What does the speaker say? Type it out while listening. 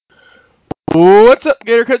What's up,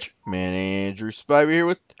 Gator Country? Man, Andrew Spivey here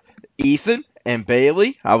with Ethan and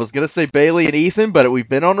Bailey. I was gonna say Bailey and Ethan, but we've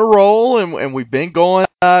been on a roll and we've been going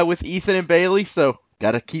with Ethan and Bailey, so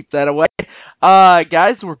gotta keep that away.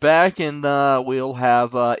 Guys, we're back and we'll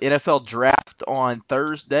have NFL draft on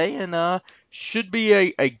Thursday, and should be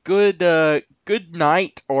a good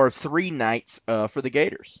night or 3 nights for the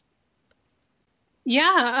Gators.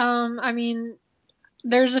 Yeah, I mean,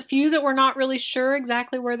 there's a few that we're not really sure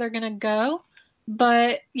exactly where they're going to go.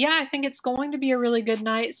 But yeah, I think it's going to be a really good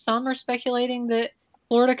night. Some are speculating that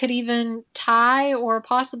Florida could even tie or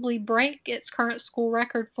possibly break its current school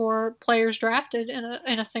record for players drafted in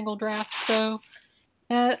a single draft. So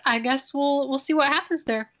I guess we'll see what happens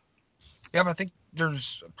there. Yeah, but I think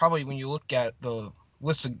there's probably, when you look at the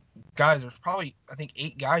list of guys, there's probably, I think,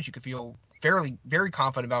 8 guys you could feel very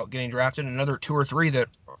confident about getting drafted, and another 2 or 3 that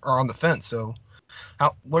are on the fence. So,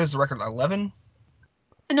 what is the record? 11?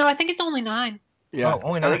 No, I think it's only 9. Yeah, Oh,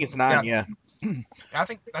 only I 9. think it's 9. Yeah. I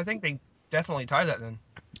think they definitely tie that then.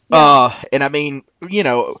 And I mean,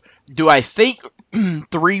 do I think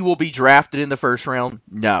 3 will be drafted in the first round?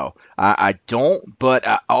 No, I don't. But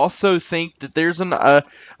I also think that there's an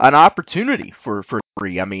opportunity for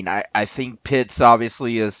 3. I mean, I think Pitts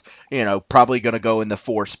obviously is probably going to go in the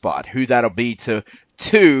 4 spot. Who that'll be to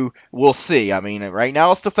 2, we'll see. I mean, right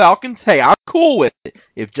now it's the Falcons. Hey, I'm cool with it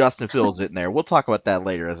if Justin Fields isn't there. We'll talk about that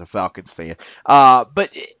later as a Falcons fan. But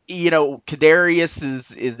Kadarius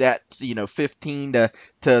is at 15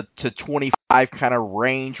 to 25 kind of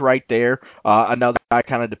range right there. Another guy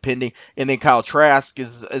kind of depending, and then Kyle Trask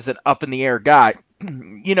is an up in the air guy.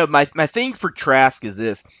 My thing for Trask is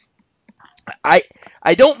this. I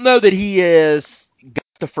don't know that he is got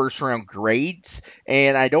the first round grades,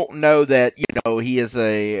 and I don't know that he is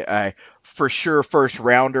a for sure first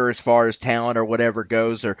rounder as far as talent or whatever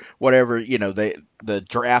goes, or whatever the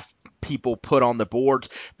draft people put on the boards.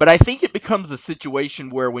 But I think it becomes a situation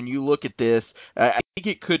where when you look at this, I think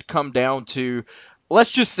it could come down to,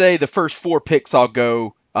 let's just say the first 4 picks all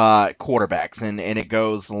go quarterbacks, and it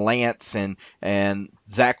goes Lance and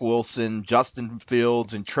Zach Wilson, Justin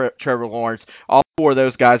Fields, and Trevor Lawrence. All 4 of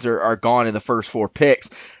those guys are gone in the first 4 picks.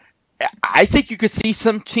 I think you could see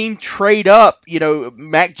some team trade up.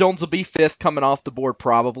 Mac Jones will be 5th coming off the board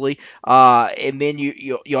probably, and then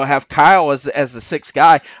you'll have Kyle as the 6th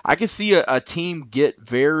guy. I could see a team get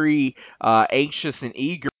very anxious and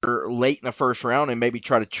eager late in the first round and maybe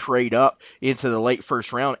try to trade up into the late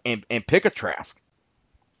first round and pick a Trask.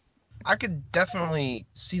 I could definitely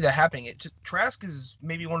see that happening. Trask is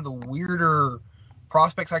maybe one of the weirder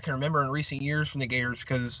prospects I can remember in recent years from the Gators,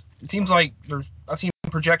 because it seems like I've seen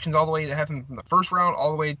projections all the way that have him from the first round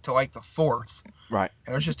all the way to like the 4th. Right.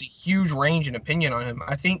 And there's just a huge range in opinion on him.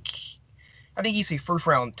 I think he's a first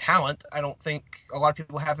round talent. I don't think a lot of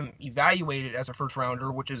people have him evaluated as a first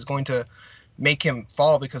rounder, which is going to make him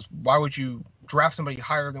fall, because why would you draft somebody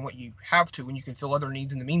higher than what you have to when you can fill other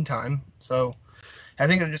needs in the meantime? So I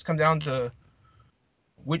think it'll just come down to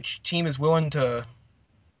which team is willing to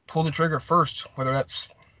pull the trigger first, whether that's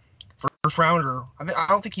first round or I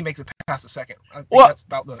don't think he makes it past the second. I think that's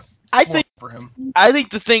about the floor for him. I think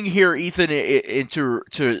the thing here, Ethan, to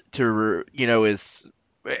is,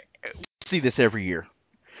 see this every year.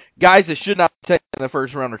 Guys that should not be taken in the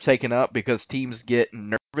first round are taken up because teams get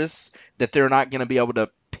nervous that they're not going to be able to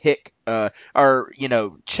pick or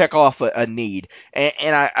check off a need.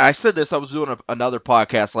 And I said this. I was doing another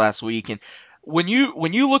podcast last week, and when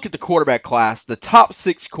you look at the quarterback class, the top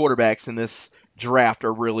 6 quarterbacks in this draft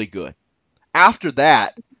are really good. After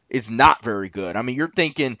that is not very good. I mean, you're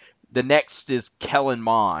thinking the next is Kellen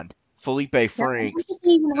Mond, Felipe Franks. I think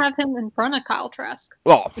even have him in front of Kyle Trask.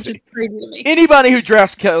 Well, which is crazy to me. Anybody who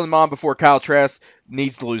drafts Kellen Mond before Kyle Trask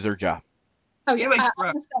needs to lose their job. Oh yeah,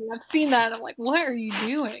 I've seen that. I'm like, what are you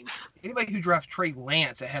doing? Anybody who drafts Trey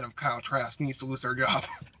Lance ahead of Kyle Trask needs to lose their job.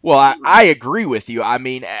 Well, I agree with you. I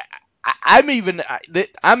mean, I'm even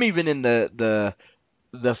in the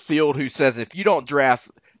field who says if you don't draft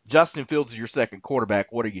Justin Fields as your second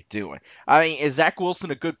quarterback, what are you doing? I mean, is Zach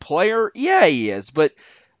Wilson a good player? Yeah, he is, but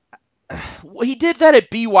he did that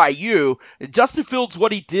at BYU. Justin Fields,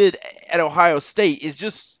 what he did at Ohio State is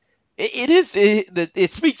just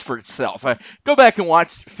it speaks for itself. Go back and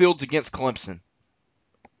watch Fields against Clemson.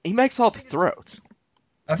 He makes all the throws.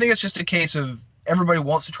 I think it's just a case of everybody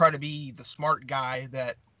wants to try to be the smart guy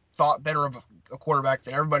that thought better of a quarterback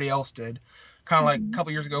than everybody else did. Kind of like a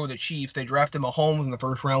couple years ago with the Chiefs, they drafted Mahomes in the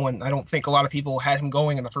first round when I don't think a lot of people had him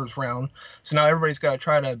going in the first round. So now everybody's got to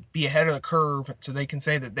try to be ahead of the curve so they can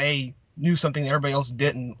say that they knew something that everybody else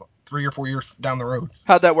didn't 3 or 4 years down the road.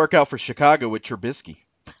 How'd that work out for Chicago with Trubisky?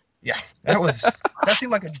 Yeah, that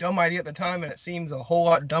seemed like a dumb idea at the time, and it seems a whole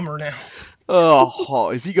lot dumber now.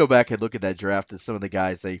 Oh, if you go back and look at that draft and some of the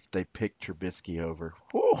guys they picked Trubisky over.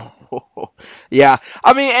 Yeah,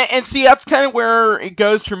 I mean, and see, that's kind of where it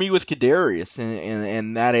goes for me with Kadarius,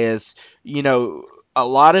 and that is, a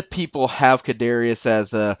lot of people have Kadarius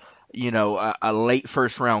as a late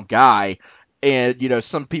first round guy. And,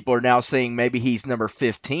 some people are now saying maybe he's number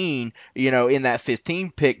 15, in that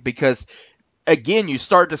 15 pick because again, you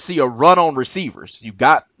start to see a run on receivers. You've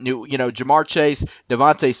got Jamar Chase,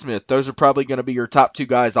 Devontae Smith. Those are probably going to be your top two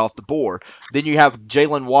guys off the board. Then you have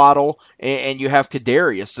Jalen Waddle and you have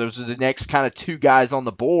Kadarius. Those are the next kind of two guys on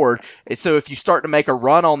the board. And so if you start to make a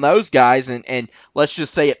run on those guys, and let's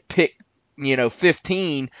just say it pick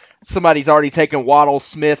 15, somebody's already taken Waddle,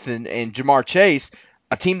 Smith, and Jamar Chase.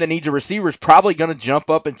 A team that needs a receiver is probably going to jump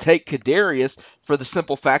up and take Kadarius for the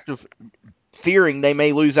simple fact of fearing they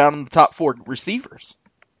may lose out on the top 4 receivers.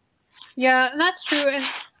 Yeah, that's true. And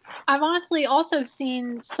I've honestly also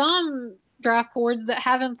seen some draft boards that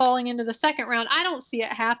have him falling into the second round. I don't see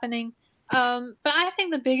it happening. But I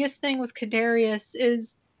think the biggest thing with Kadarius is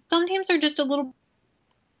some teams are just a little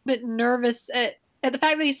bit nervous at the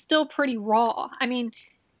fact that he's still pretty raw. I mean,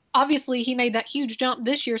 obviously he made that huge jump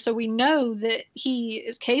this year, so we know that he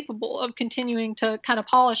is capable of continuing to kind of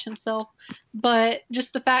polish himself. But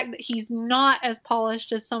just the fact that he's not as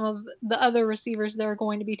polished as some of the other receivers that are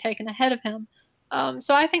going to be taken ahead of him.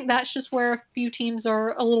 So I think that's just where a few teams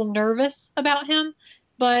are a little nervous about him.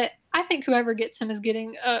 But I think whoever gets him is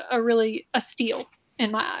getting a steal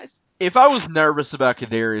in my eyes. If I was nervous about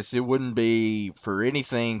Kadarius, it wouldn't be for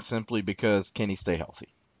anything simply because can he stay healthy?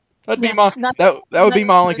 That'd be my that would be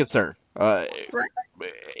my only concern. Right.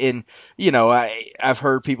 And I've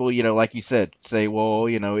heard people like you said say, well,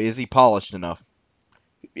 is he polished enough?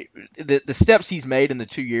 The steps he's made in the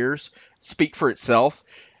 2 years speak for itself.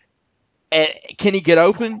 Can he get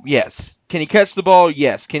open? Yes. Can he catch the ball?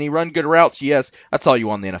 Yes. Can he run good routes? Yes. That's all you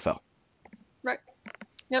want in the NFL. Right.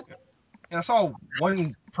 Yep. And I saw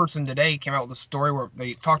one person today came out with a story where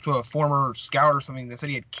they talked to a former scout or something that said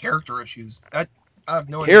he had character issues. I have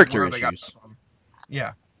no idea where they got that from.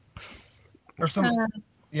 Yeah. Or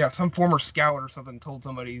some former scout or something told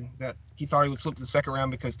somebody that he thought he would slip to the second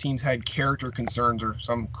round because teams had character concerns or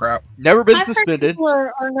some crap. Never been suspended. People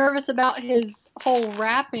are nervous about his whole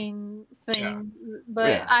rapping thing,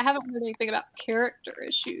 but I haven't heard anything about character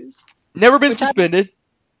issues. Never been suspended.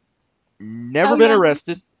 Never been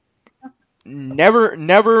arrested. Never,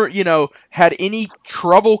 had any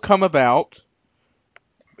trouble come about.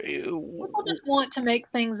 People just want to make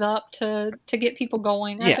things up to get people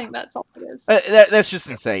going. I think that's all it is. That's just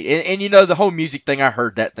insane. And the whole music thing, I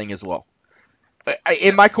heard that thing as well.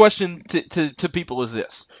 And my question to people is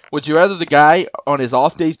this. Would you rather the guy on his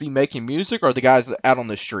off days be making music or the guys out on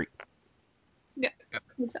the street? Yeah.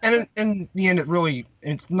 Exactly. And in the end,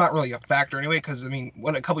 it's not really a factor anyway, because,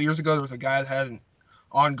 a couple years ago, there was a guy that had an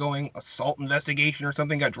ongoing assault investigation or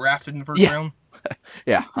something, got drafted in the first round.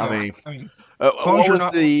 Yeah, as long as you're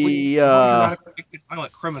not a convicted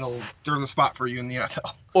violent criminal, there's a spot for you in the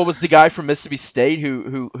NFL. What was the guy from Mississippi State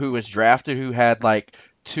who was drafted who had like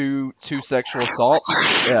two sexual assaults?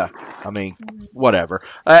 Yeah, whatever.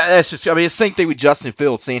 That's just it's the same thing with Justin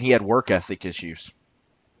Fields saying he had work ethic issues.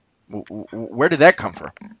 Where did that come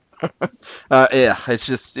from?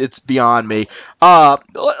 It's beyond me.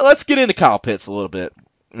 Let's get into Kyle Pitts a little bit.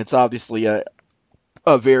 It's obviously a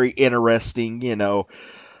very interesting,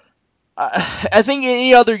 I think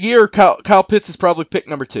any other year, Kyle Pitts is probably pick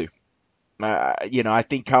number 2. I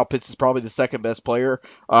think Kyle Pitts is probably the second best player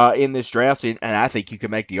in this draft, and I think you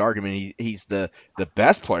can make the argument he's the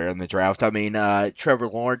best player in the draft. Trevor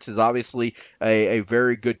Lawrence is obviously a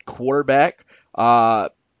very good quarterback.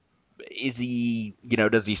 Is he,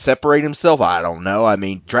 does he separate himself? I don't know.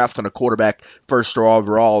 Drafting a quarterback first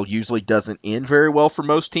overall usually doesn't end very well for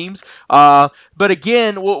most teams. But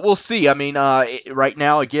again, we'll see. Right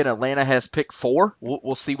now, again, Atlanta has pick 4.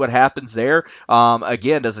 We'll see what happens there.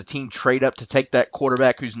 Again, does a team trade up to take that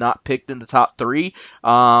quarterback who's not picked in the top 3?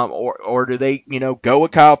 Or do they, go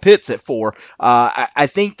with Kyle Pitts at 4? I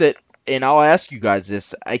think that, and I'll ask you guys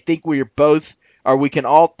this, I think we can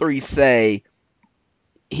all 3 say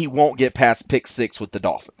he won't get past pick 6 with the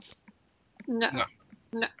Dolphins. No.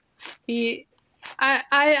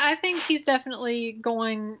 I think he's definitely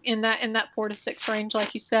going in that 4 to 6 range,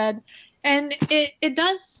 like you said, and it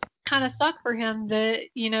does kind of suck for him that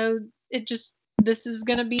this is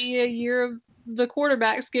going to be a year of the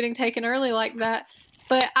quarterbacks getting taken early like that.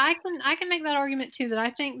 But I can make that argument too, that I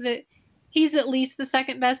think that he's at least the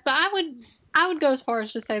second best. But I would go as far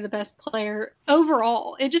as to say the best player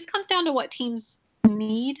overall. It just comes down to what teams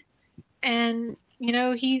need. and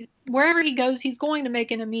wherever he goes, he's going to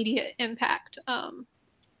make an immediate impact.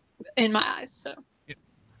 In my eyes, so.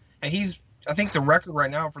 And I think the record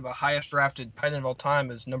right now for the highest drafted tight end of all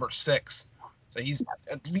time is number 6. So he's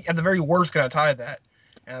at the very worst going to tie that.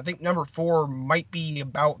 And I think number 4 might be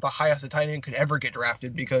about the highest a tight end could ever get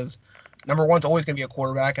drafted, because number 1's always going to be a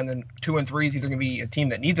quarterback, and then 2 and 3 is either going to be a team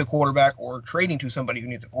that needs a quarterback or trading to somebody who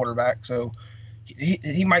needs a quarterback. So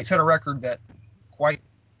he might set a record that quite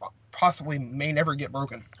possibly may never get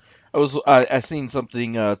broken. I seen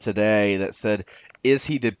something today that said, is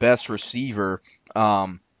he the best receiver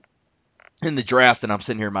in the draft? And I'm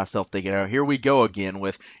sitting here myself thinking, oh, here we go again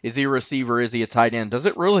with, is he a receiver, is he a tight end? Does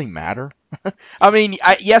it really matter? I mean,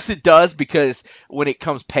 yes, it does, because when it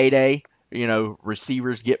comes payday,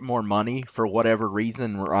 receivers get more money for whatever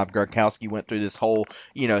reason. Rob Gronkowski went through this whole,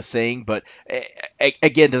 thing. But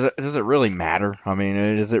again, does it really matter? I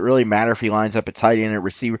mean, does it really matter if he lines up at tight end or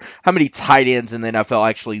receiver? How many tight ends in the NFL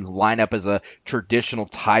actually line up as a traditional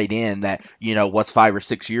tight end that, was 5 or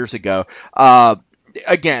 6 years ago?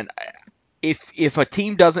 Again, if a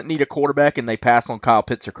team doesn't need a quarterback and they pass on Kyle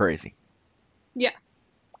Pitts, they're crazy. Yeah.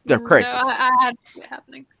 They're crazy. No, I had it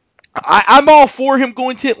happening. I'm all for him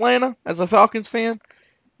going to Atlanta as a Falcons fan.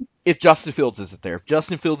 If Justin Fields isn't there. If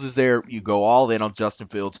Justin Fields is there, you go all in on Justin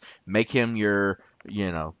Fields. Make him your,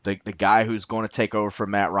 the guy who's going to take over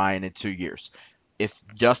from Matt Ryan in 2 years. If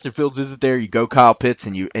Justin Fields isn't there, you go Kyle Pitts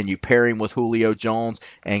and you pair him with Julio Jones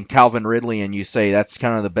and Calvin Ridley, and you say that's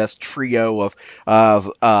kind of the best trio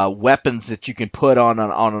of weapons that you can put on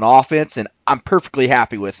an offense, and I'm perfectly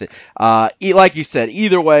happy with it. Like you said,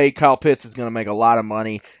 either way, Kyle Pitts is going to make a lot of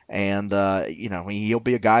money, and he'll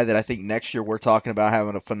be a guy that I think next year we're talking about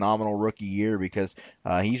having a phenomenal rookie year, because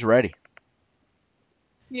he's ready.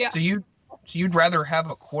 Yeah. So you'd rather have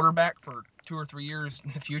a quarterback for 2 or 3 years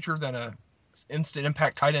in the future than a instant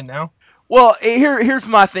impact tight end now? Well, here's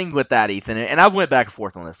my thing with that, Ethan, and I went back and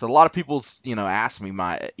forth on this. So a lot of people, ask me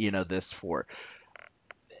this for.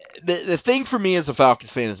 The thing for me as a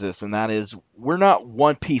Falcons fan is this, and that is, we're not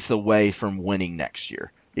one piece away from winning next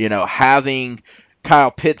year. Having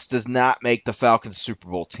Kyle Pitts does not make the Falcons Super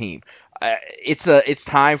Bowl team. It's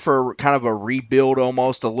time for kind of a rebuild,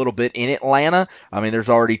 almost a little bit in Atlanta. I mean, there's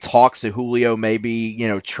already talks that Julio may be,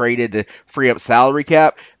 traded to free up salary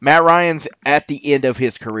cap. Matt Ryan's at the end of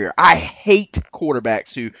his career. I hate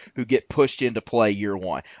quarterbacks who get pushed into play year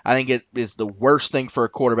one. I think it is the worst thing for a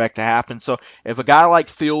quarterback to happen. So if a guy like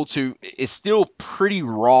Fields, who is still pretty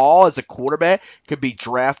raw as a quarterback, could be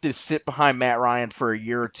drafted, sit behind Matt Ryan for a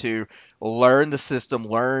year or two, learn the system,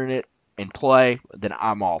 learn it, and play, then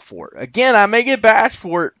I'm all for it. Again, I may get bashed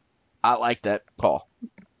for it. I like that call.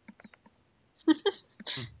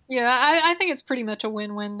 Yeah, I think it's pretty much a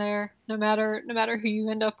win-win there, no matter who you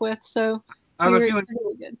end up with. So I have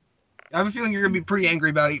really good. I have a feeling you're going to be pretty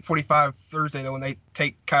angry about 8:45 Thursday, though, when they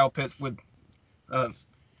take Kyle Pitts with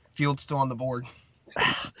Fields still on the board.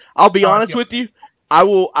 I'll be honest with you. I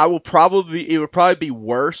will probably, it would probably be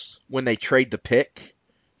worse when they trade the pick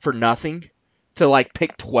for nothing to like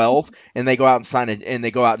pick 12 and they go out and sign it and they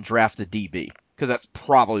go out and draft a DB, because that's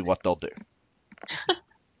probably what they'll do.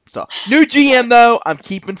 So, new GM though, I'm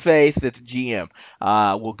keeping faith that the GM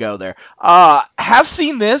will go there. Have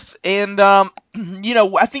seen this, and I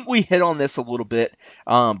think we hit on this a little bit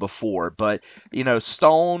before, but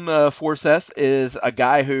Stone Forseth is a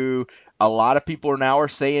guy who a lot of people are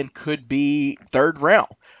saying could be third round.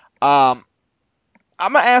 I'm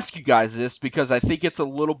gonna ask you guys this because I think it's a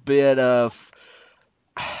little bit of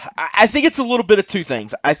two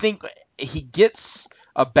things. I think he gets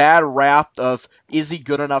a bad rap of, is he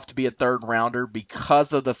good enough to be a third rounder,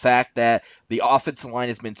 because of the fact that the offensive line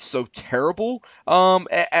has been so terrible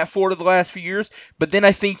at Florida the last few years. But then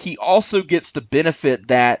I think he also gets the benefit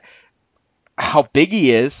that how big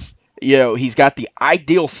he is. He's got the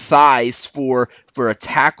ideal size for a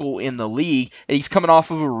tackle in the league, and he's coming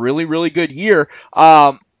off of a really, really good year.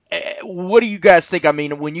 What do you guys think? I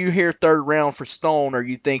mean, when you hear third round for Stone, are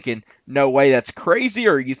you thinking, no way, that's crazy?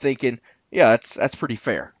 Or are you thinking, yeah, that's pretty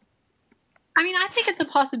fair? I mean, I think it's a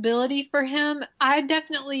possibility for him. I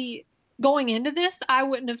definitely, going into this, I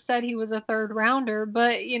wouldn't have said he was a third rounder.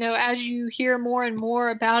 But, as you hear more and more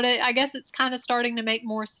about it, I guess it's kind of starting to make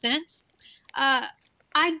more sense.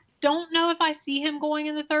 I don't know if I see him going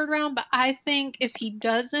in the third round, but I think if he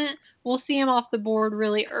doesn't, we'll see him off the board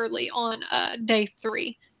really early on day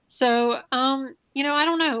 3. So, I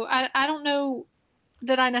don't know. I don't know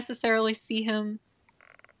that I necessarily see him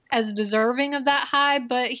as deserving of that high,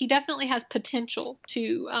 but he definitely has potential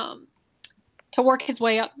to work his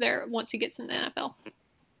way up there once he gets in the NFL.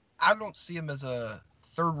 I don't see him as a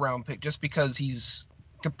third round pick just because he's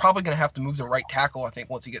probably going to have to move to right tackle, I think,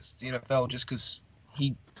 once he gets to the NFL, just because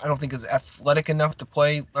I don't think is athletic enough to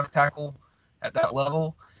play left tackle at that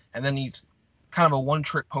level. And then he's kind of a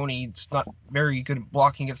one-trick pony. He's not very good at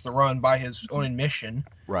blocking against the run by his own admission.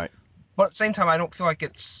 Right. But at the same time, I don't feel like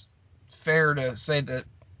it's fair to say that,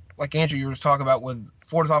 like Andrew, you were talking about, with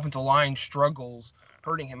Florida's offensive line struggles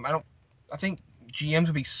hurting him. I think GMs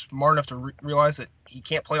would be smart enough to realize that he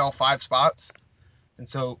can't play all 5 spots, and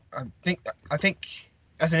so I think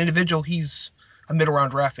as an individual, he's a middle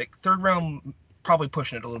round draft pick. Third round, probably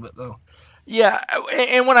pushing it a little bit though. Yeah,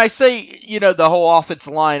 and when I say, the whole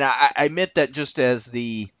offensive line, I meant that just as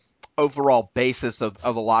the overall basis of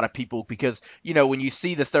a lot of people, because, when you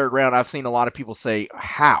see the third round, I've seen a lot of people say,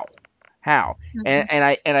 how? How? Mhm.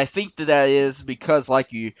 And I think that is because,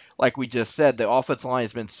 like we just said, the offensive line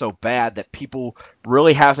has been so bad that people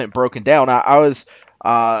really haven't broken down. I was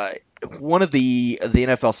one of the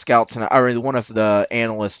NFL scouts, one of the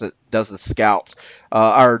analysts that does the scouts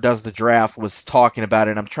or does the draft, was talking about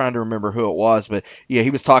it. And I'm trying to remember who it was, but yeah, he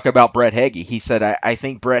was talking about Brett Heggie. He said, I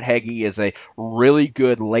think Brett Heggie is a really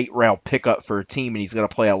good late round pickup for a team, and he's going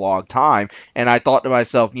to play a long time. And I thought to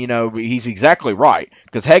myself, he's exactly right,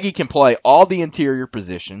 because Heggie can play all the interior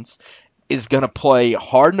positions, is going to play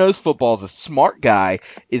hard-nosed football, is a smart guy,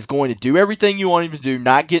 is going to do everything you want him to do,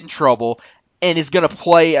 not get in trouble, and is going to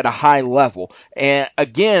play at a high level. And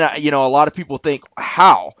again, a lot of people think,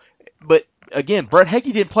 how? But again, Brett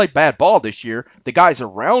Heggie didn't play bad ball this year. The guys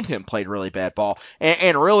around him played really bad ball.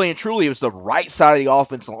 And really and truly, it was the right side of the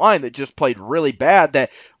offensive line that just played really bad,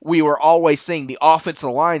 that we were always saying the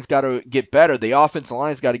offensive line's got to get better. The offensive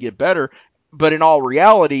line's got to get better. But in all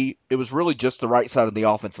reality, it was really just the right side of the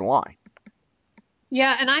offensive line.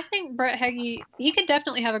 Yeah, and I think Brett Heggie, he could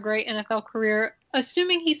definitely have a great NFL career,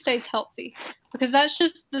 assuming he stays healthy, because that's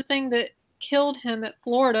just the thing that killed him at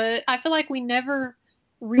Florida. I feel like we never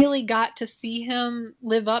really got to see him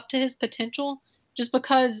live up to his potential, just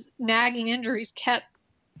because nagging injuries kept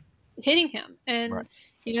hitting him. Right.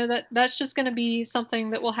 And that's just going to be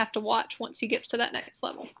something that we'll have to watch once he gets to that next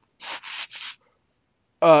level.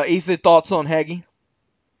 Ethan, thoughts on Heggie?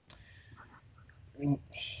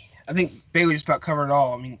 I think Bailey just about covered it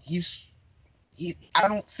all. I mean, I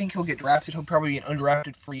don't think he'll get drafted. He'll probably be an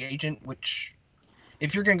undrafted free agent, which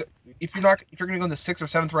if you're gonna go in the 6th or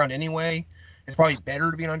 7th round anyway, it's probably better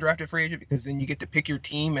to be an undrafted free agent, because then you get to pick your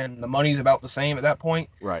team and the money's about the same at that point.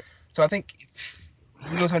 Right. So I think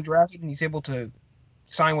if he goes undrafted and he's able to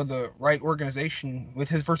sign with the right organization, with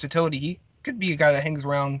his versatility, he could be a guy that hangs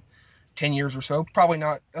around 10 years or so. Probably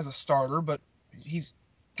not as a starter, but he's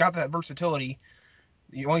got that versatility.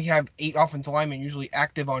 You only have 8 offensive linemen usually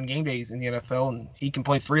active on game days in the NFL, and he can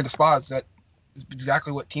play 3 of the spots. That is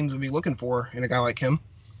exactly what teams would be looking for in a guy like him.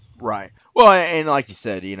 Right. Well, and like you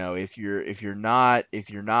said, if you're not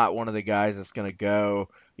one of the guys that's going to go,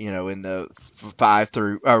 in the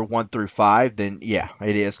 1 through 5, then yeah,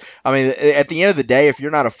 it is. I mean, at the end of the day, if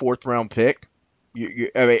you're not a 4th round pick,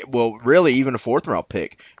 really, even a 4th round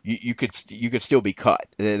pick, you could still be cut.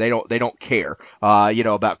 They don't care,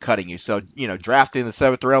 about cutting you. So, drafting in the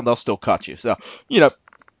 7th round, they'll still cut you. So,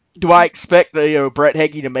 do I expect Brett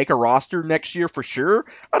Heggie to make a roster next year for sure?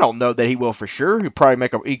 I don't know that he will for sure. He'll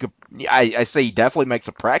probably I say he definitely makes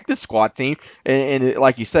a practice squad team, and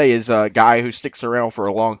like you say, is a guy who sticks around for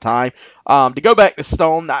a long time. To go back to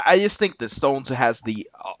Stone, I just think that Stones has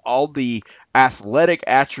all the athletic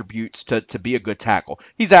attributes to be a good tackle.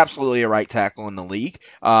 He's absolutely a right tackle in the league.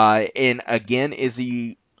 And again,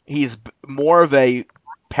 he's more of a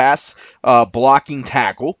pass blocking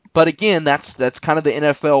tackle. But again, that's kind of the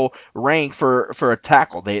NFL rank for a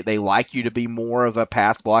tackle. They like you to be more of a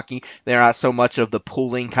pass blocking. They're not so much of the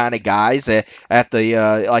pulling kind of guys at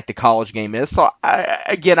the like the college game is. So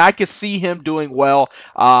I could see him doing well,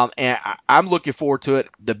 and I'm looking forward to it.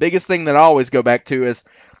 The biggest thing that I always go back to is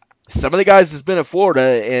some of the guys that's been at Florida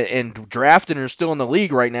and drafted and are still in the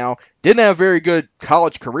league right now didn't have very good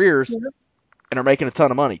college careers. Yeah. And are making a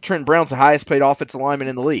ton of money. Trent Brown's the highest paid offensive lineman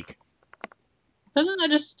in the league. Doesn't that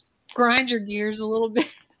just grind your gears a little bit?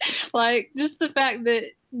 Like, just the fact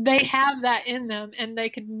that they have that in them and they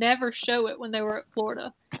could never show it when they were at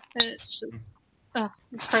Florida. And it's just,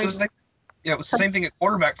 it's crazy. It was the same thing at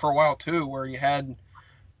quarterback for a while, too, where you had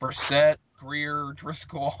Brissett, Greer,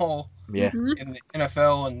 Driscoll Yeah. in the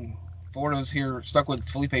NFL, and Florida's here stuck with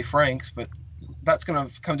Felipe Franks, but that's going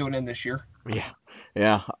to come to an end this year. Yeah.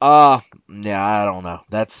 Yeah. I don't know.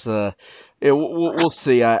 That's we'll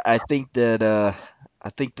see. I think that I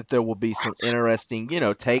think that there will be some interesting,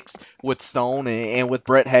 takes with Stone and with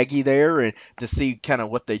Brett Heggie there, and to see kind of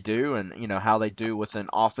what they do and how they do with an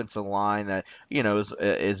offensive line that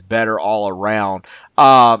is better all around.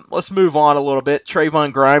 Let's move on a little bit.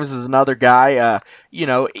 Trayvon Grimes is another guy.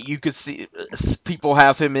 You could see people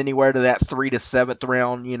have him anywhere to that 3 to 7th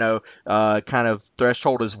round, kind of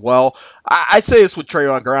threshold as well. I'd say this with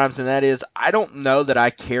Trayvon Grimes, and that is I don't know that I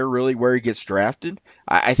care really where he gets drafted.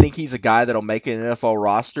 I think he's a guy that'll make an NFL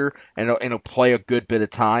roster and he'll play a good bit of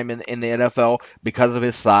time in the NFL because of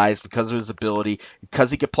his size, because of his ability,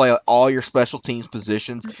 because he could play all your special teams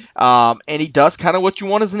positions. And he does kind of what you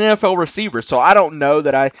want as an NFL receiver. So I don't know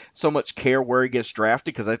that I so much care where he gets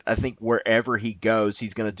drafted because I think wherever he goes,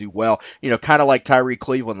 he's going to do well. Kind of like Tyree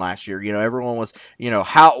Cleveland last year. Everyone was,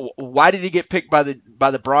 why did he get picked by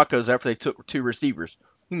the Broncos after they took 2 receivers?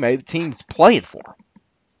 He made the team playing for him.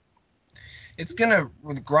 It's gonna,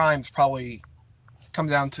 with Grimes, probably come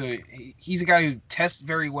down to he's a guy who tests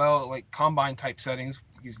very well at like combine type settings.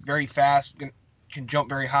 He's very fast, can jump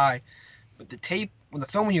very high, but the tape, when the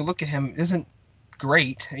film, when you look at him, isn't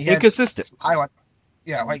great. He had inconsistent highlight.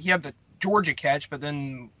 Yeah, like he had the Georgia catch, but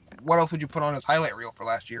then what else would you put on his highlight reel for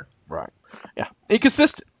last year? Right. Yeah,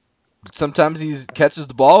 inconsistent. Sometimes he catches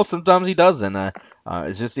the ball, sometimes he doesn't.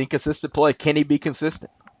 It's just inconsistent play. Can he be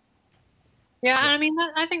consistent? Yeah, I mean,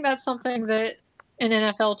 I think that's something that an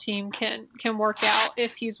NFL team can work out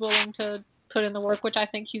if he's willing to put in the work, which I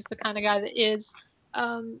think he's the kind of guy that is.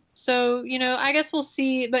 So, I guess we'll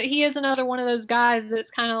see. But he is another one of those guys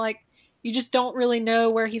that's kind of like you just don't really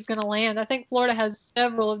know where he's going to land. I think Florida has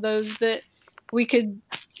several of those that we could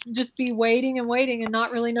just be waiting and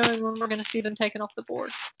not really knowing when we're going to see them taken off the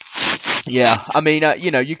board. Yeah, I mean,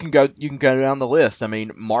 you can go down the list. I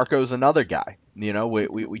mean, Marco's another guy.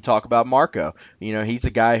 We talk about Marco. He's a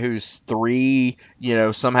guy who's 3.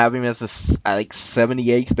 Some have him as the I think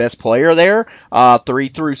 78th best player there. 3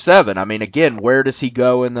 through 7. I mean, again, where does he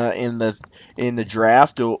go in the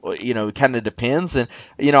draft? It kind of depends. And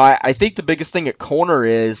I think the biggest thing at corner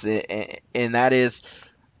is, and that is,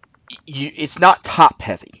 it's not top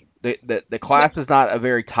heavy. The class is not a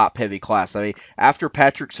very top heavy class. I mean, after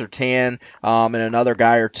Patrick Surtain and another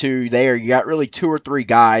guy or two there, you got really 2 or 3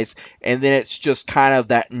 guys, and then it's just kind of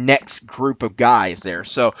that next group of guys there.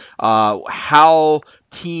 So how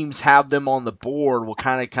teams have them on the board will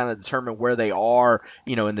kind of determine where they are,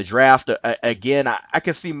 in the draft. Again, I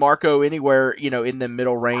can see Marco anywhere, in the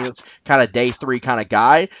middle range, kind of day 3 kind of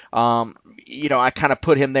guy. I kind of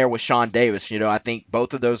put him there with Sean Davis. I think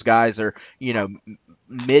both of those guys are,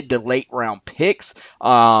 mid to late round picks.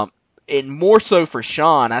 And more so for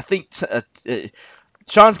Sean, I think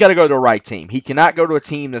Sean's got to go to the right team. He cannot go to a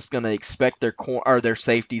team that's going to expect their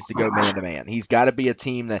safeties to go man to man. He's got to be a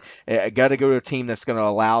team that's going to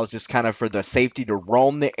allow just kind of for the safety to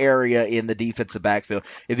roam the area in the defensive backfield.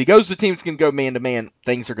 If he goes to teams that can go man to man,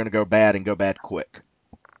 things are going to go bad and go bad quick.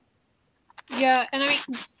 Yeah, and I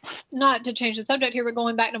mean, not to change the subject here, but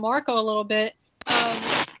going back to Marco a little bit,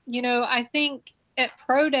 I think at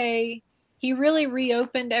Pro Day, he really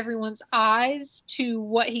reopened everyone's eyes to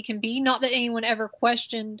what he can be. Not that anyone ever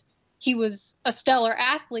questioned he was a stellar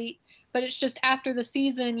athlete, but it's just after the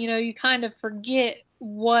season, you kind of forget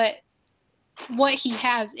what he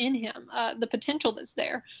has in him, the potential that's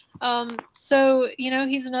there. So,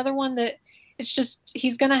 he's another one that it's just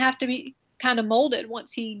he's going to have to be kind of molded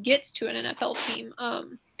once he gets to an NFL team.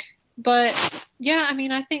 But yeah, I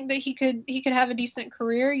mean, I think that he could have a decent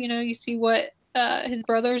career. You see what his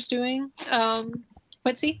brother's doing,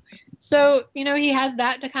 Quincy. So he has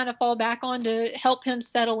that to kind of fall back on to help him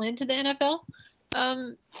settle into the NFL.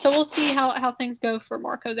 So we'll see how things go for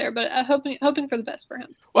Marco there, but hoping for the best for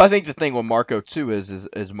him. Well, I think the thing with Marco too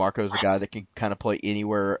is Marco's a guy that can kind of play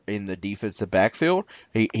anywhere in the defensive backfield.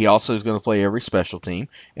 He also is going to play every special team,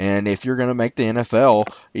 and if you're going to make the NFL,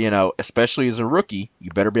 especially as a rookie,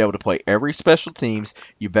 you better be able to play every special teams.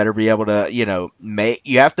 You better be able to,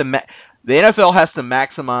 the NFL has to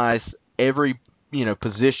maximize every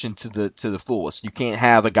position to the fullest. You can't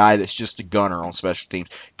have a guy that's just a gunner on special teams.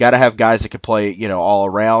 Got to have guys that can play, all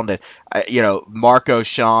around. And Marco,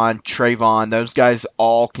 Sean, Trayvon, those guys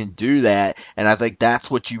all can do that. And I think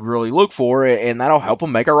that's what you really look for, and that'll help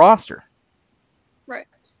them make a roster. Right.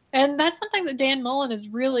 And that's something that Dan Mullen is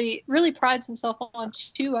really, really prides himself on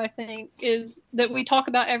too, I think, is that we talk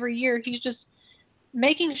about every year. He's just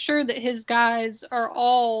making sure that his guys are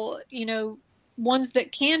all, ones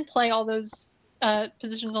that can play all those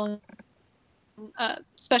positions on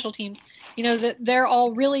special teams, that they're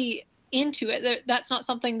all really into it. That's not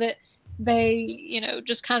something that they,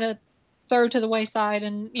 just kind of throw to the wayside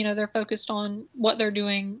and, they're focused on what they're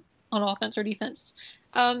doing on offense or defense.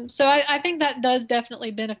 So I think that does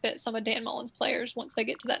definitely benefit some of Dan Mullen's players once they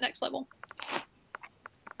get to that next level.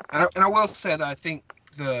 And I will say that I think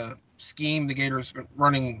the scheme the Gators been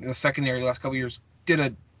running in the secondary the last couple of years did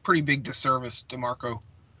a pretty big disservice to Marco.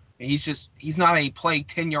 He's not a play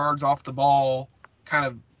 10 yards off the ball kind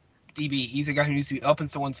of DB. He's a guy who needs to be up in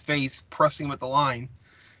someone's face, pressing him at the line.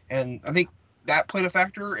 And I think that played a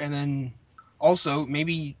factor. And then also,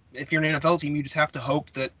 maybe if you're an NFL team, you just have to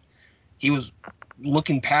hope that he was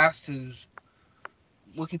looking past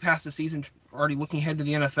the season, already looking ahead to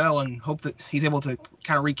the NFL, and hope that he's able to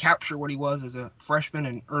kind of recapture what he was as a freshman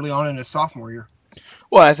and early on in his sophomore year.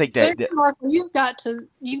 Well, I think that Marco, you've got to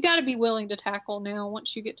be willing to tackle now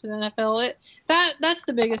once you get to the NFL. That's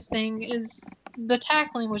the biggest thing is the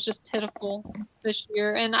tackling was just pitiful this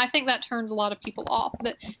year, and I think that turns a lot of people off.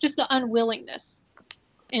 That just the unwillingness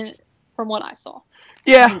from what I saw.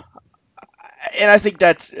 Yeah, and I think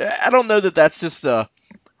I don't know that that's just a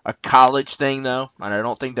college thing though, and I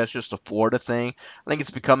don't think that's just a Florida thing. I think it's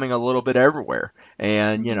becoming a little bit everywhere.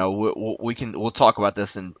 And we'll talk about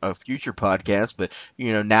this in a future podcast, but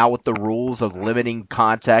now with the rules of limiting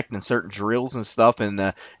contact and certain drills and stuff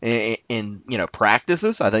in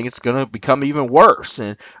practices, I think it's going to become even worse.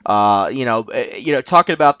 And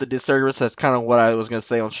talking about the disservice, that's kind of what I was going to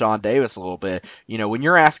say on Sean Davis a little bit. When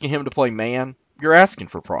you're asking him to play man, you're asking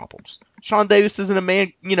for problems. Sean Davis isn't a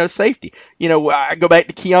man, safety. I go back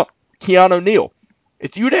to Keon O'Neal.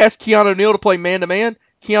 If you'd asked Keon O'Neal to play man-to-man,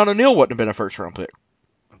 Keon O'Neal wouldn't have been a first-round pick.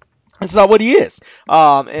 That's not what he is. So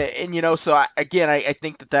I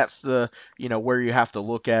think that's the, where you have to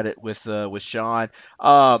look at it with Sean.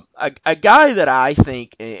 A guy that I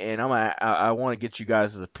think, and I want to get you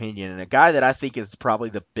guys' opinion, and a guy that I think is probably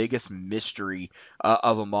the biggest mystery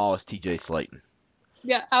of them all is T.J. Slaton.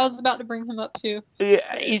 Yeah, I was about to bring him up too.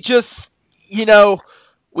 Yeah, he just, we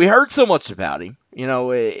heard so much about him.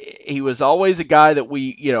 He was always a guy that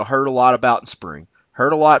we, heard a lot about in spring,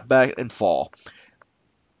 heard a lot back in fall.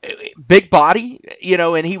 Big body,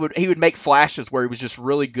 and he would make flashes where he was just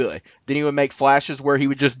really good. Then he would make flashes where he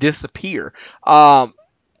would just disappear. What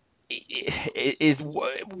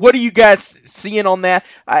are you guys seeing on that?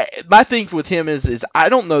 My thing with him is I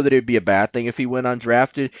don't know that it'd be a bad thing if he went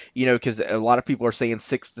undrafted, because a lot of people are saying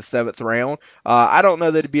 6th to 7th round. I don't know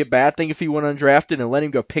that it'd be a bad thing if he went undrafted and let him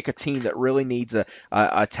go pick a team that really needs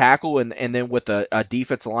a tackle, and then with a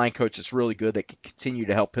defensive line coach that's really good that can continue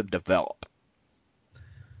to help him develop.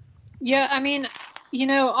 Yeah, I mean,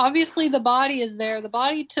 obviously the body is there. The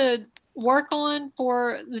body to work on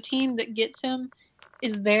for the team that gets him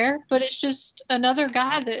is there, but it's just another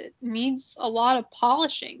guy that needs a lot of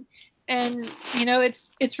polishing. And,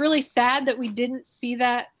 it's really sad that we didn't see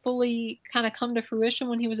that fully kind of come to fruition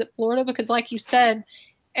when he was at Florida, because like you said,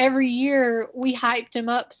 every year we hyped him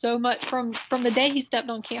up so much from the day he stepped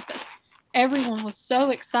on campus. Everyone was so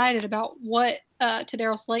excited about what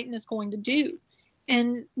Tedarrell Slaton is going to do.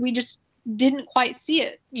 And we just didn't quite see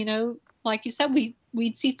it. Like you said,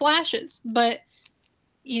 we'd see flashes, but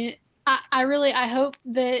I hope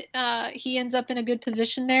that he ends up in a good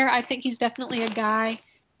position there. I think he's definitely a guy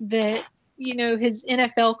that, his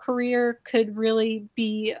NFL career could really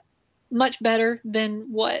be much better than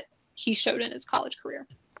what he showed in his college career.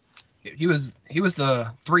 He was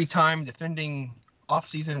the 3-time defending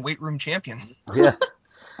off-season weight room champion. Yeah.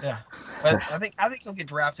 Yeah, but I think he'll get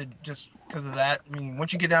drafted just because of that. I mean,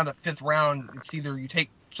 once you get down to the 5th round, it's either you take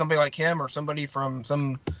somebody like him or somebody from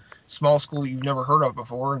some small school you've never heard of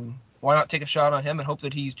before, and why not take a shot on him and hope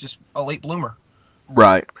that he's just a late bloomer?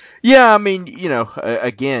 Right. Yeah, I mean,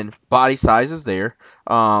 again, body size is there.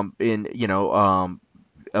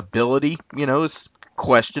 Ability, is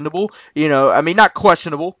questionable. I mean, not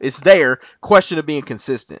questionable. It's there. Question of being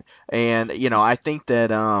consistent. And I think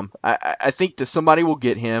that I think that somebody will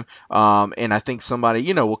get him. And I think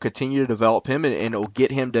somebody will continue to develop him, and it will get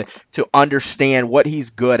him to understand what he's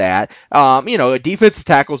good at. Defensive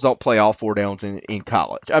tackles don't play all 4 downs in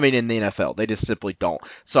college. I mean, in the NFL, they just simply don't.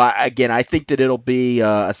 So I think that it'll be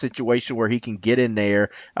a situation where he can get in there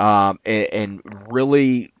and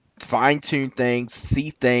really fine-tune things,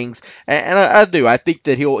 see things, and I do. I think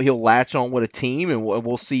that he'll latch on with a team, and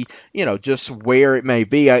we'll see, just where it may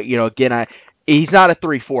be. He's not a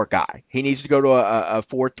 3-4 guy. He needs to go to a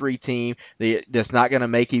 4-3 team that's not going to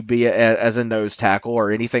make him be as a nose tackle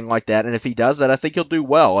or anything like that. And if he does that, I think he'll do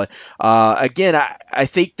well. I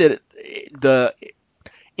think that the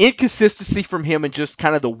inconsistency from him and just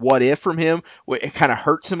kind of the what if from him, it kind of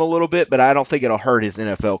hurts him a little bit, but I don't think it'll hurt his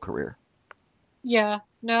NFL career. Yeah,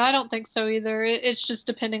 no, I don't think so either. It's just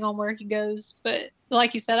depending on where he goes. But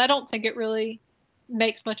like you said, I don't think it really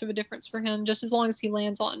makes much of a difference for him, just as long as he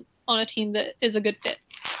lands on on a team that is a good fit.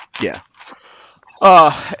 Yeah.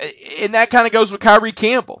 And that kind of goes with Kyrie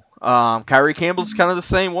Campbell. Kyrie Campbell's kind of the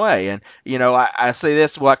same way, and I say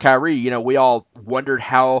this about Kyrie. We all wondered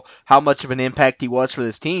how much of an impact he was for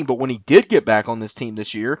this team, but when he did get back on this team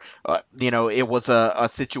this year, it was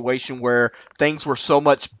a situation where things were so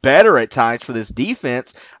much better at times for this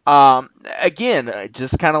defense. Again,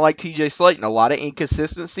 just kind of like T.J. Slayton, a lot of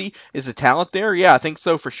inconsistency. Is the talent there? Yeah, I think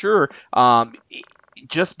so for sure.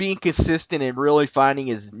 Just being consistent and really finding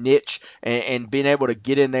his niche and being able to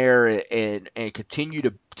get in there and continue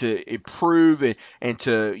to improve and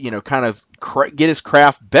to kind of get his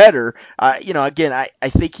craft better. Again, I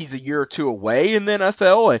think he's a year or two away in the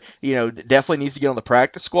NFL, and definitely needs to get on the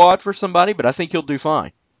practice squad for somebody, but I think he'll do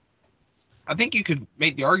fine. I think you could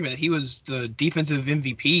make the argument that he was the defensive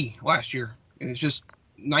MVP last year, and it's just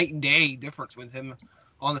night and day difference with him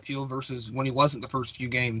on the field versus when he wasn't the first few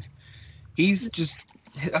games. He's just,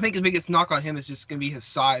 I think the biggest knock on him is just going to be his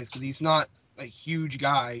size, because he's not a huge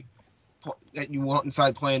guy that you want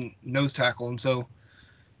inside playing nose tackle. And so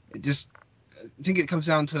I think it comes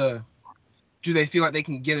down to, do they feel like they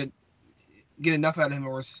can get enough out of him,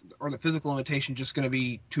 or the physical limitation just going to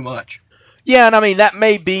be too much? Yeah, and I mean, that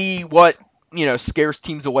may be what, scares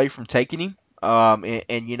teams away from taking him.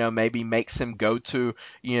 And maybe makes him go to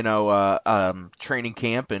training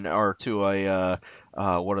camp or to a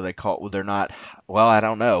what do they call it? Well, they're not. Well, I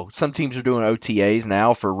don't know. Some teams are doing OTAs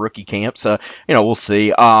now for rookie camps. We'll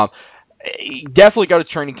see. Definitely go to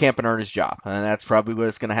training camp and earn his job, and that's probably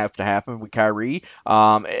what's going to have to happen with Kyrie.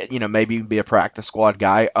 Maybe even be a practice squad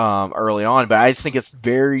guy early on, but I just think it's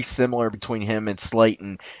very similar between him and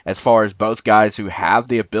Slayton as far as both guys who have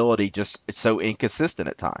the ability, just it's so inconsistent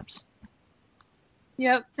at times.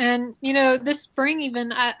 Yep, and this spring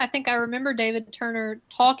even, I think I remember David Turner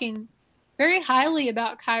talking very highly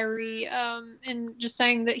about Kyrie, and just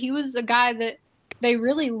saying that he was a guy that they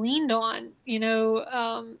really leaned on,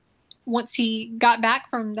 once he got back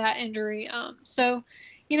from that injury. So,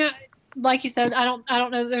 like you said, I don't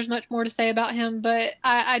know that there's much more to say about him, but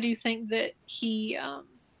I do think that he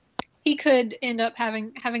could end up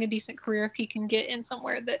having a decent career if he can get in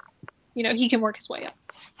somewhere that, he can work his way up.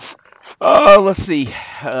 Let's see. We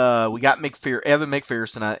got Evan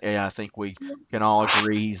McPherson. I think we can all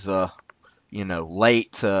agree he's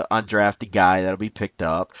late undrafted guy that'll be picked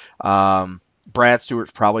up. Brad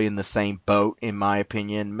Stewart's probably in the same boat, in my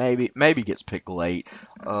opinion. Maybe gets picked late.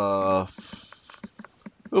 Who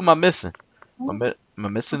am I missing? Am I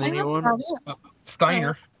missing anyone?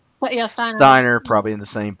 Steiner. Yeah, Steiner. Steiner probably in the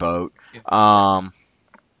same boat. Yeah. I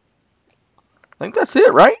think that's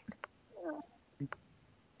it, right?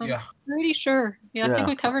 Yeah. Pretty sure. Yeah, I think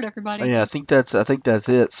we covered everybody. Yeah, I think that's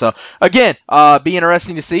it. So again, be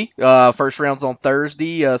interesting to see. First round's on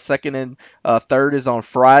Thursday. Second and third is on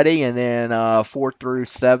Friday, and then 4 through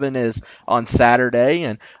 7 is on Saturday.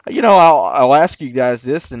 And I'll ask you guys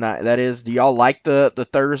this, and that is, do y'all like the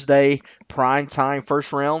Thursday prime time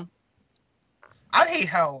first round? I hate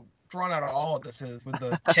how drawn out all of this is with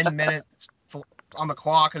the 10 minutes on the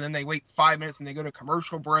clock, and then they wait 5 minutes and they go to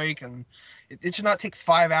commercial break, and it should not take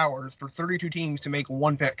 5 hours for 32 teams to make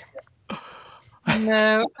one pick.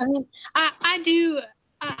 No, I mean,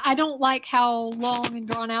 I don't like how long and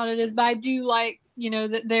drawn out it is, but I do like,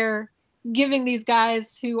 that they're giving these guys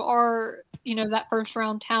who are, that first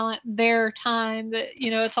round talent their time, that,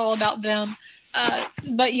 it's all about them.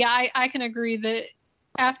 But yeah, I can agree that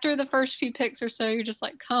after the first few picks or so, you're just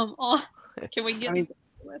like, come on, can we get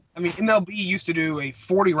I mean, MLB used to do a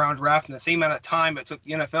 40-round draft in the same amount of time it took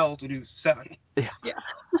the NFL to do 7. Yeah.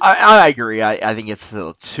 I agree. I think it's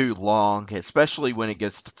too long, especially when it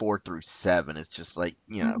gets to 4 through 7. It's just like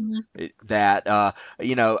it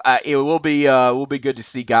will be good to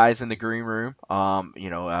see guys in the green room.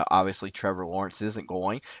 Obviously Trevor Lawrence isn't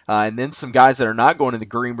going, and then some guys that are not going in the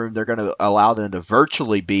green room, they're going to allow them to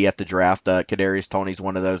virtually be at the draft. Kadarius Toney's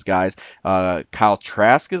one of those guys. Kyle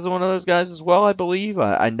Trask is one of those guys as well, I believe.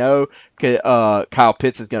 I know Kyle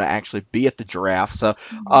Pitts is going to actually be at the draft, so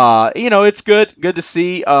it's good to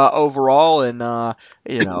see overall, and I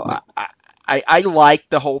like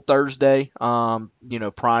the whole Thursday,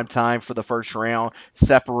 prime time for the first round,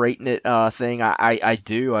 separating it thing. I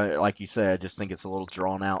do. Like you said, I just think it's a little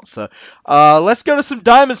drawn out. So let's go to some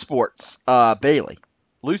diamond sports. Bailey,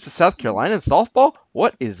 lose to South Carolina in softball.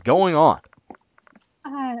 What is going on?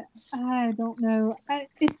 I don't know.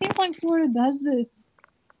 It seems like Florida does this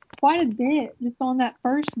quite a bit just on that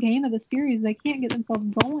first game of the series. They can't get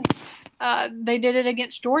themselves going. They did it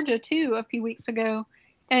against Georgia, too, a few weeks ago.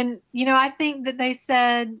 And, I think that they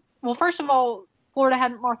said, well, first of all, Florida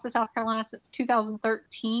hadn't lost to South Carolina since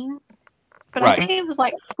 2013. But I think it was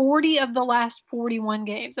like 40 of the last 41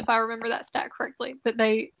 games, if I remember that stat correctly, that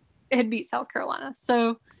they had beat South Carolina.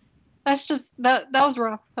 So that's just that was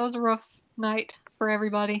rough. That was a rough night for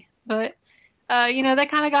everybody. But they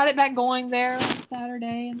kind of got it back going there on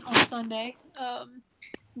Saturday and on Sunday.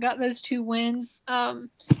 Got those 2 wins.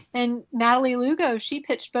 And Natalie Lugo, she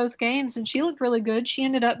pitched both games and she looked really good. She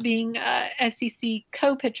ended up being SEC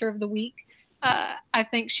co-pitcher of the week. I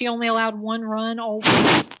think she only allowed 1 run all week.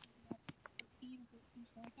 14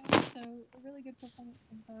 strikeouts, so a really good performance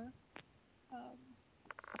from her.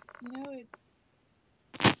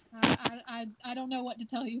 I don't know what to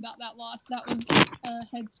tell you about that loss. That was a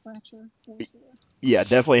head scratcher for sure. Yeah,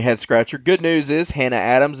 definitely a head scratcher. Good news is Hannah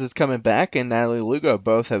Adams is coming back, and Natalie Lugo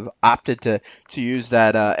both have opted to use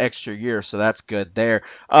that extra year, so that's good there.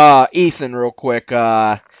 Ethan, real quick,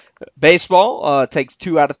 baseball takes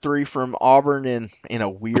 2 out of 3 from Auburn in a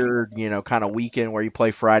weird, kind of weekend where you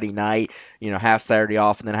play Friday night, have Saturday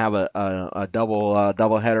off, and then have a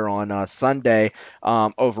double header on Sunday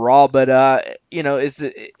overall. But is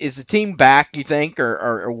the team back? You think,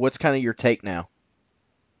 or what's kind of your take now?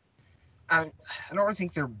 I don't really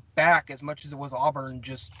think they're back as much as it was Auburn.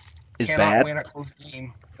 Just cannot bad. win a close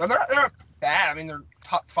game. They're not bad. I mean, they're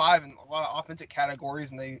top 5 in a lot of offensive categories,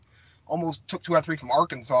 and they almost took 2 out of 3 from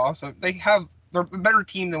Arkansas. So they're a better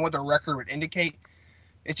team than what their record would indicate.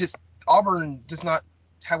 It's just Auburn does not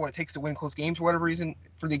have what it takes to win close games for whatever reason.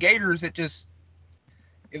 For the Gators, it's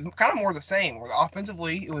kind of more the same. Where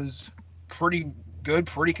offensively, it was pretty good,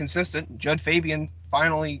 pretty consistent. Judd Fabian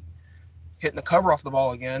finally hitting the cover off the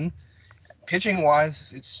ball again. Pitching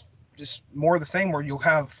wise, it's just more the same, where you'll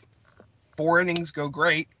have 4 innings go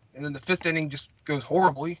great, and then the 5th inning just goes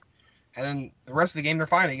horribly, and then the rest of the game they're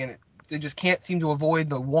fine again. They just can't seem to avoid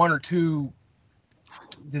the 1 or 2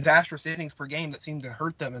 disastrous innings per game that seem to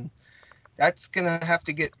hurt them, and that's gonna have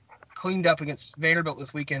to get cleaned up against Vanderbilt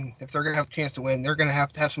this weekend if they're gonna have a chance to win. They're gonna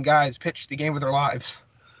have to have some guys pitch the game of their lives.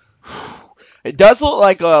 It does look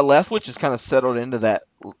like Leftwich has kind of settled into that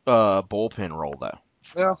bullpen role, though.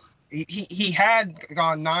 Well, he had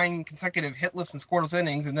gone 9 consecutive hitless and scoreless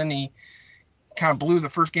innings, and then he kind of blew the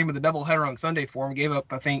first game of the doubleheader on Sunday for him. Gave up,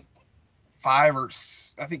 I think, 5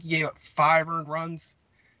 earned runs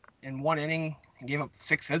in 1 inning and gave up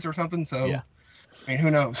 6 hits or something. So, yeah. I mean, who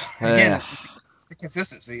knows? Again, it's the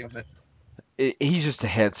consistency of it. He's just a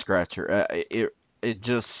head scratcher. It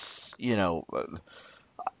just,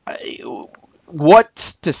 what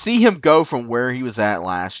to see him go from where he was at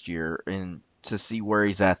last year and to see where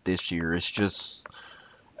he's at this year, it's just,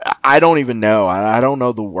 I don't even know. I don't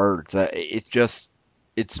know the words.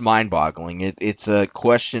 It's mind-boggling. It's a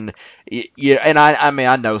question. And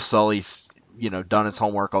I know Sully's, done his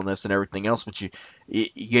homework on this and everything else, but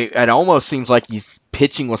it almost seems like he's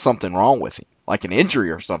pitching with something wrong with him, like an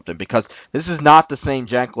injury or something, because this is not the same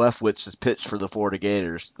Jack Leftwich has pitched for the Florida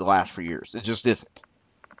Gators the last few years. It just isn't.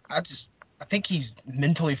 I think he's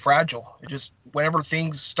mentally fragile. It just, whenever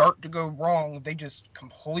things start to go wrong, they just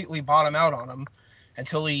completely bottom out on him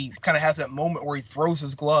until he kind of has that moment where he throws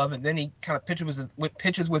his glove, and then he kind of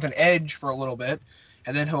pitches with an edge for a little bit,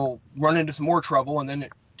 and then he'll run into some more trouble, and then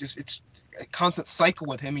it's a constant cycle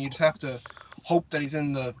with him, and you just have to hope that he's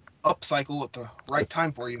in the up cycle at the right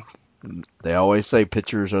time for you. They always say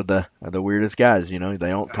pitchers are the weirdest guys. They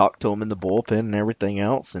don't talk to them in the bullpen and everything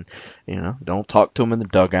else, and don't talk to them in the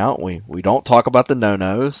dugout. We don't talk about the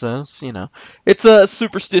no-nos. So it's a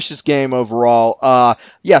superstitious game overall.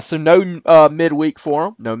 So no midweek for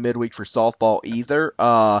them. No midweek for softball either.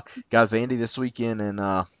 Got Vandy this weekend,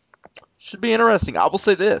 and should be interesting. I will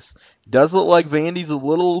say this: it does look like Vandy's a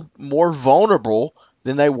little more vulnerable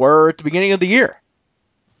than they were at the beginning of the year.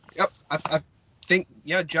 Yep, I think,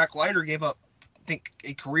 Jack Leiter gave up, I think,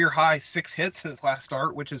 a career high 6 hits in his last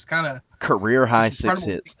start, which is kind of career high 6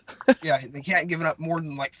 hits. Yeah, they can't give up more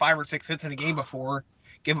than like 5 or 6 hits in a game before.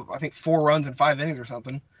 Give up, I think, 4 runs in 5 innings or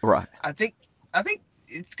something. Right. I think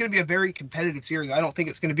it's going to be a very competitive series. I don't think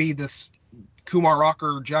it's going to be this Kumar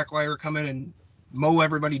Rocker, Jack Leiter come in and mow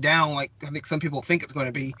everybody down like I think some people think it's going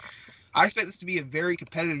to be. I expect this to be a very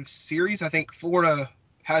competitive series. I think Florida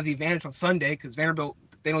has the advantage on Sunday because Vanderbilt,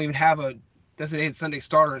 they don't even have a designated Sunday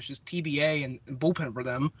starter. It's just TBA and bullpen for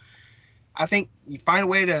them. I think you find a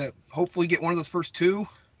way to hopefully get one of those first 2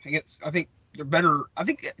 against. I think they're better. I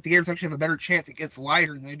think the Gators actually have a better chance against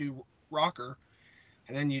Leiter than they do Rocker.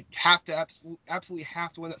 And then you have to absolutely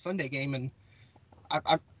have to win that Sunday game. And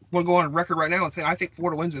I want to go on record right now and say I think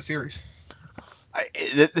Florida wins this series.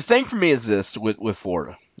 The thing for me is this with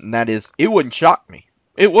Florida, and that is it wouldn't shock me.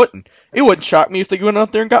 It wouldn't shock me if they went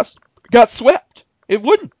out there and got swept. It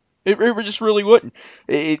wouldn't. It just really wouldn't.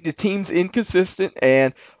 The team's inconsistent,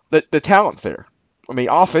 and the talent's there. I mean,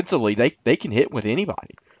 offensively, they can hit with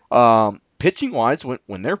anybody. Pitching wise,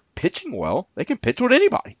 when they're pitching well, they can pitch with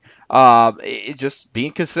anybody. It just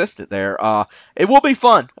being consistent there. It will be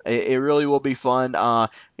fun. It really will be fun.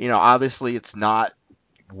 Obviously, it's not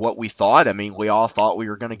what we thought. I mean, we all thought we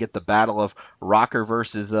were going to get the battle of Rocker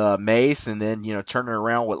versus Mace, and then turning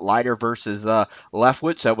around with Leiter versus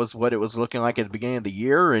Leftwich. That was what it was looking like at the beginning of the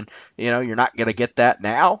year, and you're not going to get that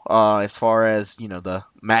now. As far as the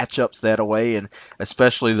matchups that way, and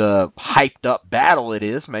especially the hyped up battle it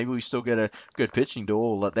is. Maybe we still get a good pitching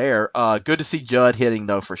duel there. Good to see Judd hitting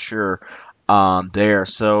though for sure. There.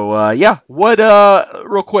 So yeah. What?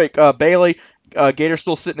 Real quick, Bailey. Gators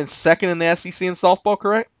still sitting in second in the SEC in softball,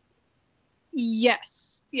 correct? Yes.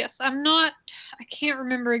 I can't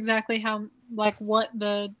remember exactly what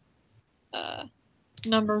the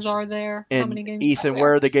numbers are there. And how many games Ethan,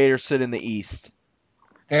 where are the Gators sit in the East?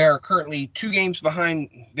 They are currently 2 games behind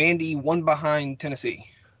Vandy, 1 behind Tennessee.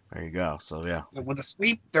 There you go. So yeah. With a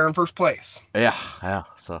sweep, they're in first place. Yeah.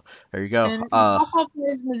 So there you go. And softball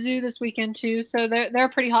plays Mizzou this weekend too, so they're a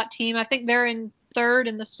pretty hot team. I think they're in third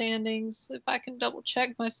in the standings. If I can double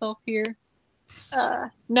check myself here.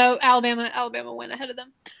 No, Alabama went ahead of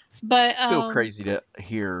them. But still crazy to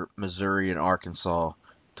hear Missouri and Arkansas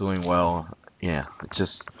doing well. Yeah,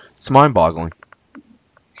 it's mind-boggling.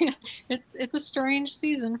 Yeah, it's a strange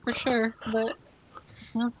season for sure, but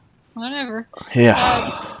whatever.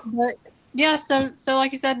 Yeah. But yeah, so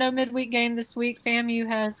like you said, no midweek game this week. FAMU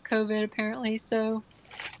has COVID apparently, so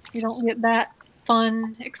you don't get that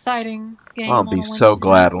fun, exciting game. I'll be so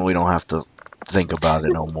glad when we don't have to think about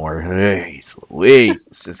it no more. Jeez Louise,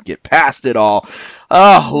 let's just get past it all.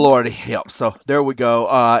 Oh Lordy, yep. So there we go.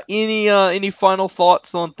 Any final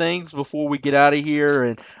thoughts on things before we get out of here?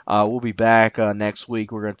 And we'll be back next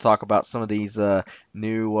week. We're going to talk about some of these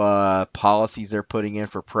new policies they're putting in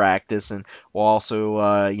for practice, and we'll also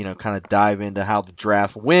kind of dive into how the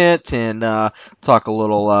draft went and talk a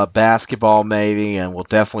little basketball maybe, and we'll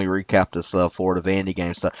definitely recap this Florida Vandy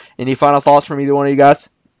game. So any final thoughts from either one of you guys?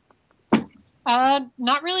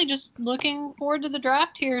 Not really. Just looking forward to the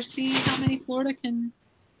draft here. See how many Florida can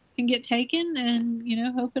get taken,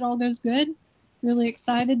 and hope it all goes good. Really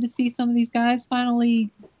excited to see some of these guys finally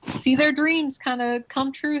see their dreams kind of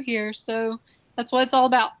come true here. So that's what it's all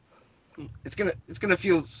about. It's gonna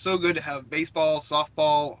feel so good to have baseball,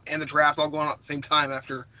 softball, and the draft all going on at the same time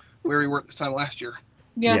after where we were at this time last year.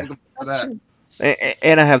 Yeah. For that.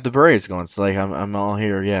 And I have the Braves going. So I'm all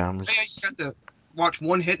here. Yeah. You got to watch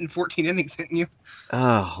 1 hit in 14 innings, didn't you?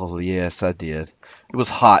 Oh yes, I did. It was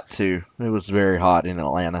hot too. It was very hot in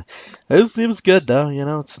Atlanta. It was good though.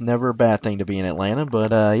 It's never a bad thing to be in Atlanta.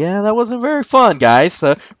 But yeah, that wasn't very fun, guys.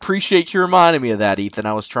 So appreciate you reminding me of that, Ethan.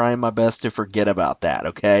 I was trying my best to forget about that.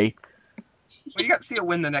 Okay. Well, you got to see a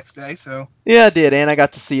win the next day, so. Yeah, I did, and I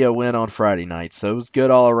got to see a win on Friday night, so it was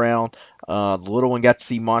good all around. The little one got to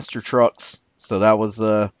see monster trucks, so that was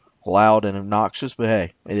loud and obnoxious, but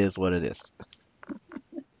hey, it is what it is.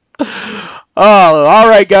 All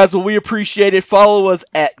right, guys. Well, we appreciate it. Follow us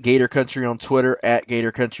at Gator Country on Twitter, at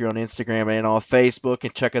Gator Country on Instagram, and on Facebook,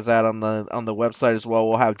 and check us out on the website as well.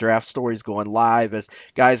 We'll have draft stories going live as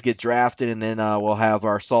guys get drafted, and then we'll have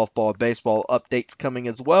our softball and baseball updates coming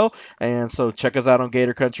as well. And so check us out on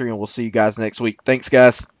Gator Country, and we'll see you guys next week. Thanks,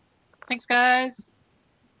 guys. Thanks, guys.